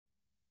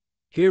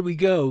Here we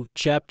go,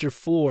 Chapter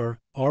 4,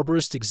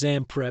 Arborist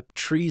Exam Prep,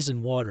 Trees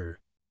and Water.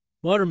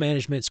 Water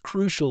management is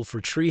crucial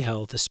for tree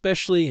health,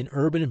 especially in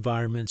urban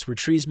environments where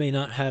trees may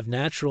not have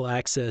natural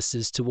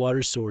accesses to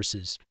water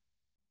sources.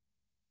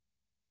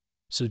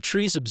 So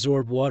trees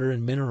absorb water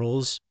and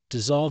minerals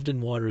dissolved in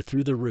water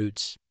through the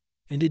roots.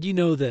 And did you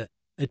know that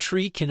a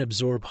tree can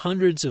absorb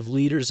hundreds of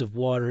liters of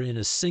water in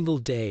a single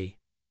day?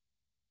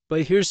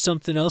 But here's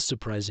something else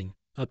surprising.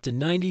 Up to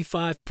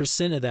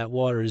 95% of that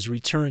water is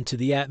returned to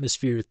the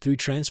atmosphere through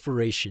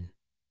transpiration.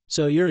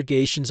 So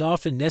irrigation is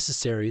often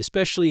necessary,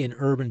 especially in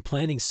urban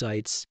planting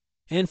sites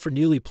and for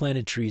newly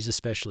planted trees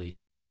especially.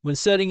 When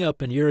setting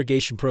up an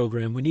irrigation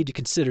program, we need to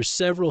consider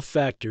several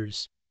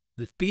factors.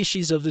 The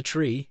species of the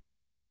tree.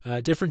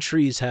 Different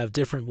trees have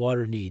different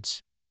water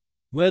needs.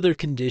 Weather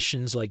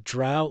conditions like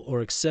drought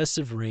or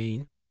excessive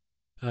rain,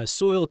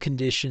 soil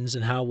conditions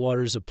and how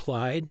water is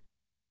applied,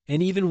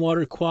 and even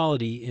water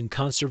quality and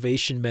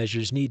conservation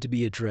measures need to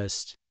be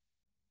addressed.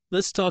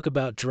 Let's talk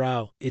about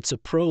drought. It's a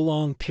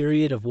prolonged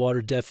period of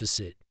water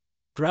deficit.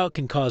 Drought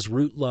can cause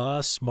root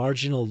loss,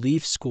 marginal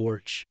leaf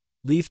scorch,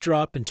 leaf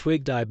drop and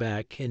twig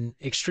dieback. In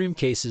extreme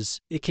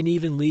cases, it can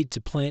even lead to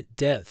plant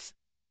death.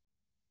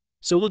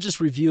 So we'll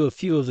just review a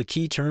few of the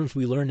key terms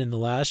we learned in the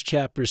last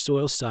chapter,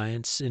 soil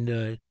science,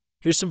 and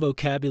here's some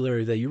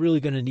vocabulary that you're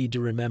really going to need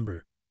to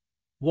remember.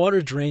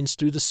 Water drains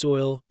through the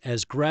soil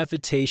as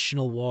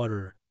gravitational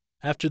water.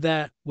 After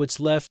that, what's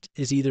left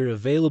is either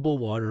available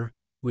water,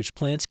 which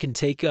plants can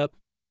take up,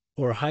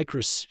 or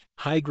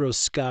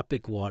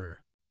hygroscopic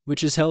water,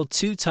 which is held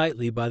too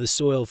tightly by the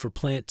soil for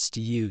plants to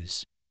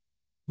use.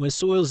 When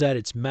soil's at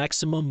its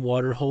maximum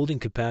water holding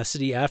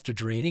capacity after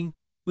draining,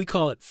 we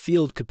call it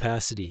field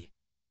capacity.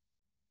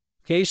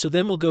 Okay, so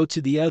then we'll go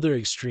to the other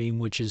extreme,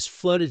 which is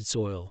flooded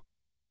soil.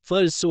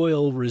 Flooded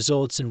soil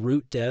results in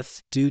root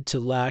death due to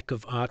lack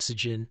of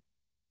oxygen,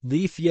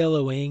 leaf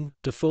yellowing,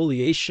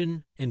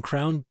 defoliation, and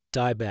crown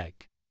dieback.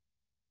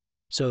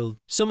 So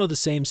some of the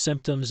same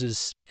symptoms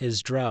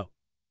as drought,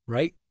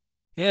 right?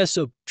 Yeah,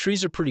 so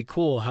trees are pretty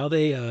cool how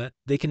they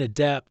can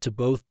adapt to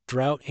both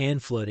drought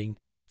and flooding.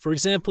 For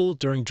example,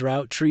 during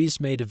drought, trees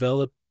may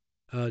develop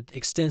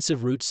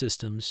extensive root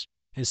systems,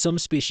 and some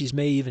species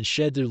may even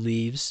shed their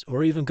leaves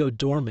or even go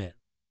dormant.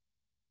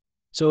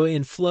 So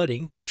in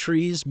flooding,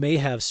 trees may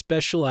have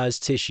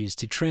specialized tissues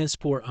to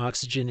transport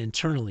oxygen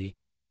internally,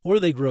 or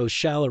they grow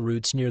shallow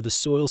roots near the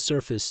soil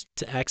surface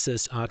to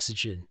access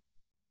oxygen.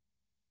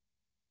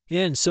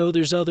 And so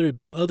there's other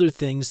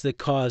things that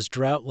cause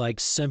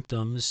drought-like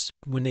symptoms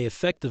when they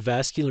affect the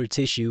vascular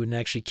tissue and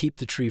actually keep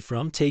the tree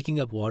from taking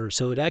up water.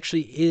 So it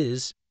actually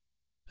is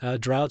a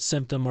drought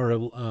symptom or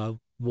a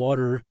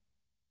water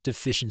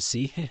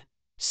deficiency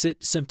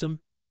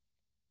symptom.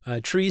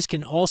 Trees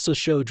can also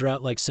show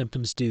drought-like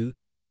symptoms due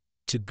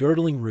to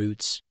girdling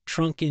roots,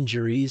 trunk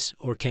injuries,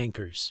 or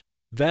cankers,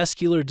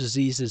 vascular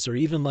diseases, or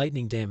even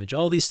lightning damage.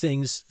 All these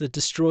things that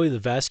destroy the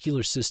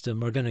vascular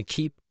system are going to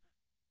keep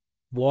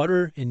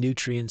water and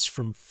nutrients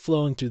from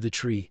flowing through the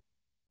tree.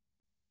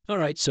 All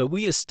right, so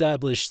we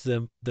established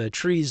the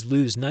trees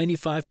lose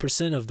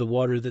 95% of the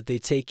water that they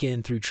take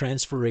in through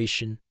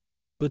transpiration,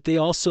 but they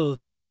also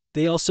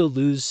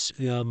lose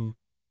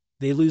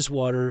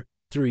water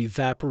through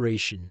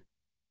evaporation.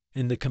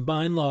 And the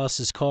combined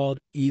loss is called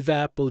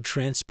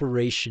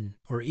evapotranspiration,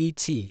 or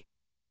ET.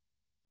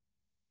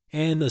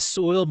 And the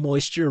soil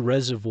moisture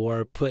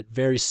reservoir, put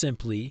very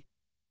simply,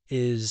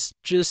 is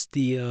just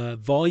the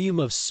volume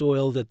of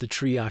soil that the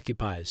tree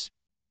occupies.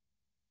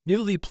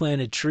 Newly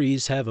planted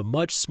trees have a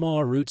much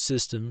smaller root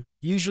system,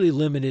 usually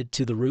limited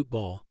to the root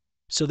ball,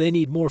 so they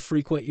need more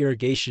frequent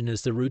irrigation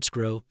as the roots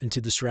grow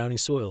into the surrounding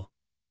soil.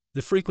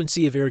 The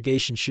frequency of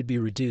irrigation should be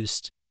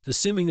reduced,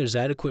 assuming there's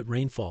adequate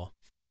rainfall.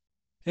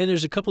 And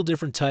there's a couple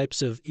different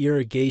types of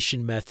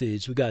irrigation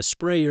methods. We got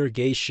spray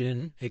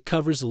irrigation. It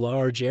covers a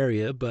large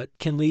area, but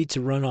can lead to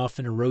runoff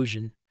and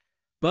erosion.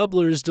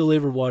 Bubblers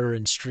deliver water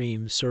in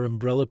streams or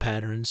umbrella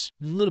patterns,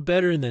 a little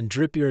better than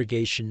drip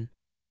irrigation.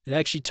 It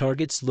actually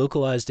targets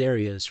localized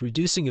areas,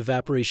 reducing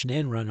evaporation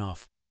and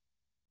runoff.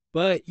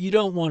 But you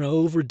don't want to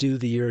overdo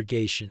the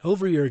irrigation.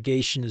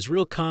 Over-irrigation is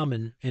real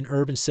common in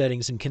urban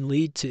settings and can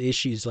lead to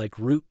issues like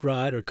root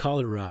rot or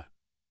collar rot.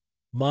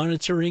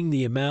 Monitoring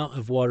the amount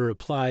of water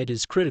applied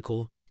is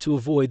critical to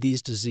avoid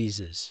these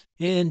diseases.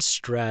 And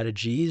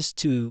strategies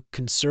to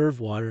conserve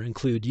water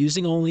include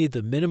using only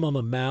the minimum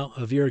amount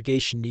of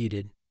irrigation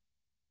needed,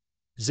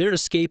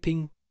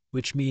 xeriscaping,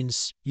 which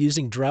means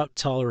using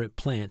drought-tolerant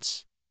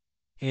plants,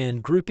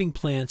 and grouping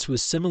plants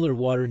with similar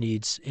water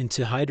needs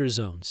into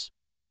hydrozones.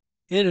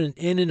 And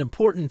an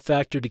important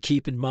factor to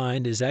keep in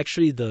mind is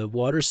actually the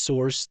water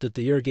source that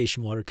the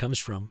irrigation water comes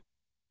from.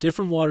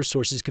 Different water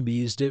sources can be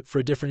used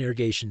for different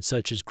irrigation,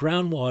 such as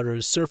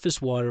groundwater, surface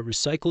water,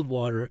 recycled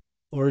water,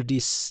 or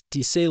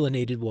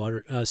desalinated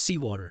water,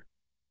 seawater.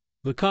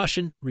 But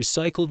caution,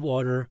 recycled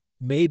water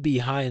may be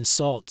high in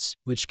salts,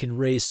 which can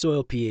raise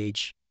soil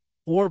pH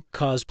or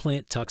cause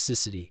plant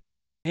toxicity.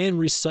 And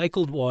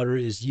recycled water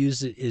is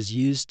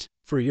used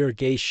for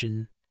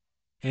irrigation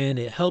and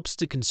it helps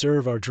to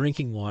conserve our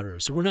drinking water.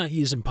 So we're not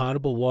using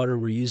potable water,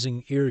 we're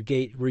using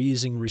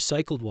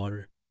recycled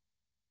water.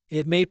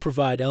 It may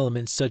provide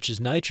elements such as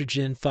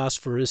nitrogen,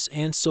 phosphorus,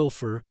 and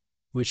sulfur,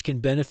 which can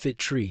benefit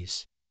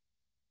trees.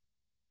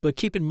 But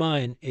keep in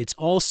mind, it's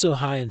also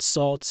high in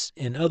salts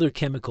and other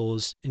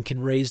chemicals and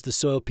can raise the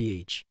soil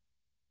pH.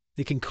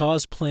 It can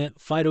cause plant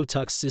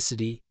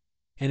phytotoxicity,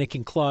 and it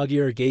can clog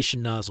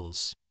irrigation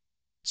nozzles.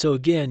 So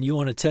again, you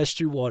want to test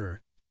your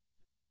water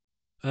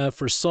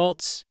for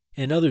salts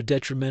and other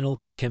detrimental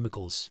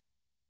chemicals.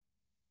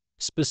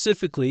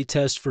 Specifically,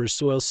 tests for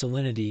soil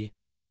salinity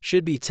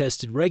should be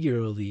tested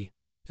regularly,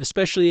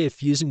 especially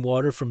if using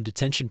water from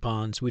detention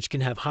ponds, which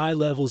can have high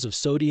levels of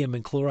sodium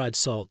and chloride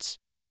salts.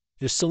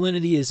 If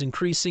salinity is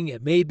increasing,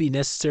 it may be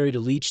necessary to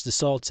leach the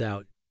salts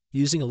out,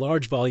 using a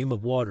large volume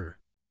of water.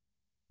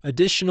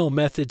 Additional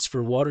methods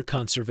for water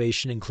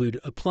conservation include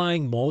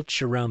applying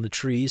mulch around the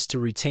trees to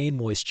retain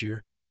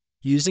moisture,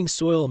 using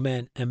soil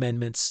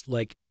amendments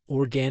like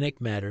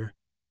organic matter,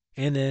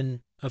 and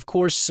then, of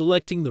course,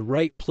 selecting the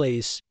right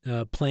plants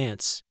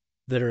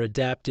that are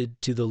adapted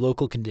to the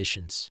local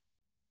conditions.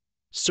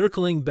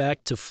 Circling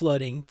back to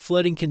flooding,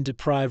 flooding can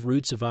deprive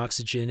roots of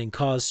oxygen and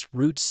cause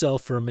root cell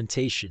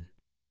fermentation,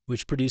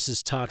 which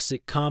produces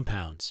toxic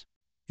compounds.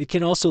 It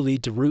can also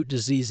lead to root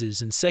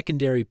diseases and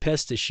secondary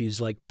pest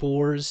issues like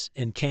borers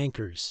and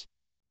cankers.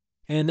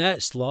 And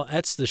that's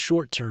the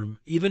short term.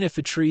 Even if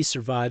a tree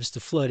survives the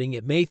flooding,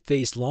 it may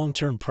face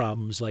long-term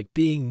problems like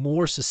being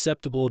more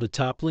susceptible to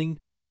toppling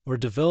or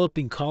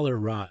developing collar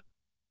rot.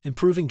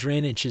 Improving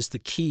drainage is the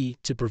key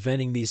to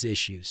preventing these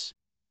issues.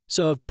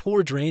 So if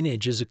poor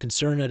drainage is a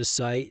concern at a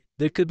site,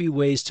 there could be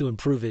ways to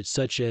improve it,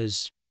 such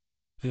as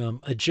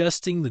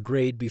adjusting the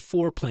grade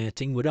before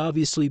planting would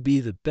obviously be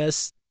the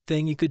best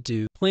thing you could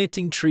do.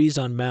 Planting trees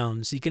on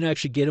mounds, you can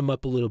actually get them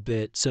up a little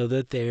bit so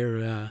that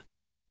they're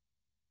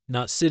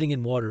not sitting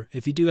in water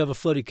if you do have a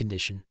flooded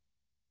condition.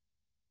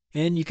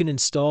 And you can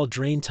install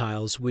drain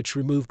tiles which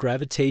remove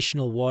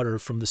gravitational water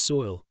from the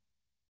soil.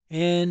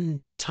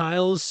 And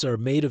tiles are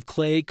made of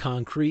clay,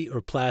 concrete,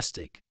 or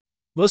plastic.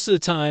 Most of the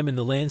time in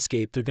the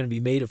landscape, they're going to be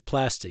made of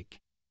plastic,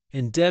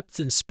 and depth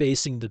and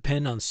spacing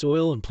depend on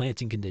soil and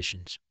planting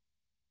conditions.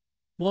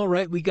 Well, all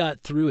right, we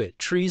got through it.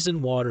 Trees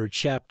and Water,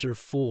 Chapter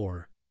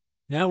 4.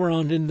 Now we're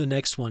on to the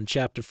next one,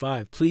 Chapter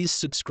 5. Please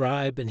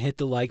subscribe and hit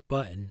the like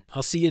button.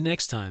 I'll see you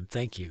next time.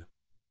 Thank you.